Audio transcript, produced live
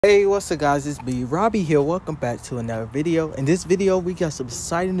Hey, what's up guys, it's B Robbie here. Welcome back to another video. In this video we got some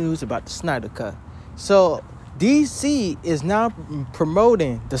exciting news about the Snyder Cut. So DC is now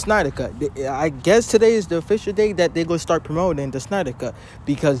promoting the Snyder Cut. I guess today is the official day that they're going to start promoting the Snyder Cut,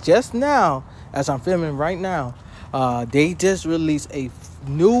 because just now, as I'm filming right now, they just released a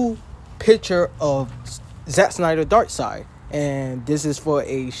new picture of Zack Snyder Darkseid, and this is for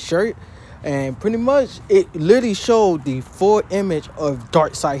a shirt. And pretty much it literally showed the full image of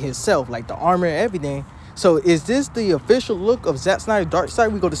Darkseid himself, like the armor and everything. So is this the official look of Zack Snyder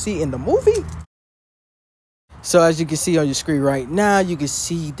Darkseid we're going to see in the movie? So as you can see on your screen right now, you can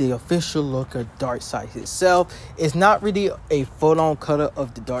see the official look of Darkseid himself. It's not really a full-on cutter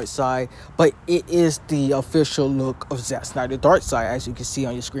of the Darkseid, but it is the official look of Zack Snyder Darkseid, as you can see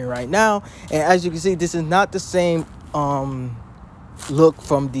on your screen right now. And as you can see, this is not the same look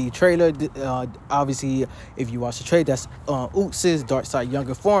from the trailer. Obviously if you watch the trailer, that's Oots' Darkseid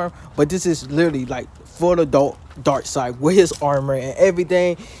younger form, but this is literally like full adult Darkseid with his armor and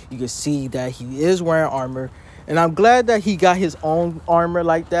everything. You can see that he is wearing armor, and I'm glad that he got his own armor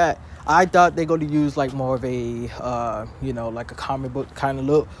like that. I thought they're going to use like more of a like a comic book kind of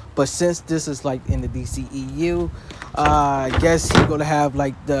look, but since this is like in the DCEU, I guess he's gonna have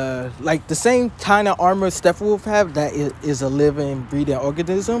like the same kind of armor Steppenwolf have, that is a living, breathing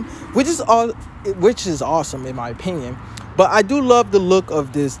organism, which is awesome in my opinion. But I do love the look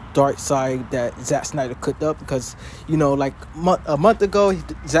of this Darkseid that Zack Snyder cooked up, because like a month ago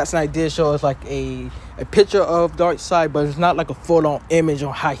Zack Snyder did show us like a picture of Darkseid, but it's not like a full-on image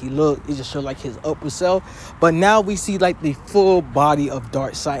on how he looked. It just showed like his upper self. But now we see like the full body of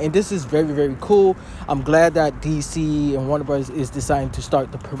Darkseid, and this is very, very cool. I'm glad that DC and Warner Bros is deciding to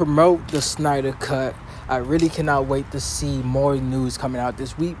start to promote the Snyder Cut. I really cannot wait to see more news coming out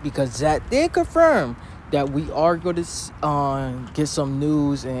this week, because Zack did confirm that we are going to get some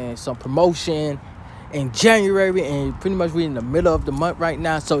news and some promotion in January, and pretty much we're in the middle of the month right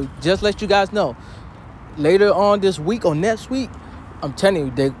now. So just let you guys know, later on this week or next week, I'm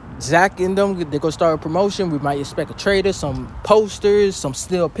telling you, Zack and them, they're going to start a promotion. We might expect a trailer, some posters, some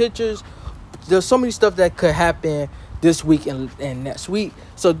still pictures. There's so many stuff that could happen this week and next week.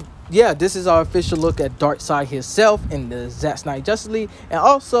 So yeah, this is our official look at Darkseid himself in the Zack Snyder Justice League. And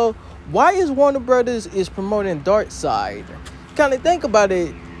also, why is Warner Brothers is promoting Darkseid? Kind of think about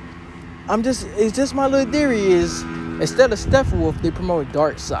it. It's just my little theory is, instead of Steppenwolf, they promote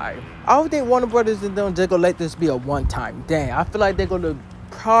Darkseid. I don't think Warner Brothers and them, they're gonna let this be a one-time thing. I feel like they're gonna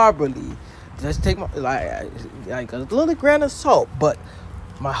probably just take like a little grain of salt, but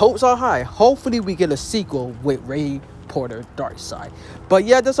my hopes are high. Hopefully we get a sequel with Ray Porter Darkseid. But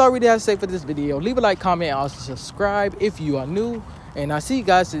yeah, that's all I really have to say for this video. Leave a like, comment, and also subscribe if you are new, and I'll see you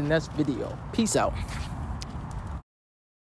guys in the next video. Peace out.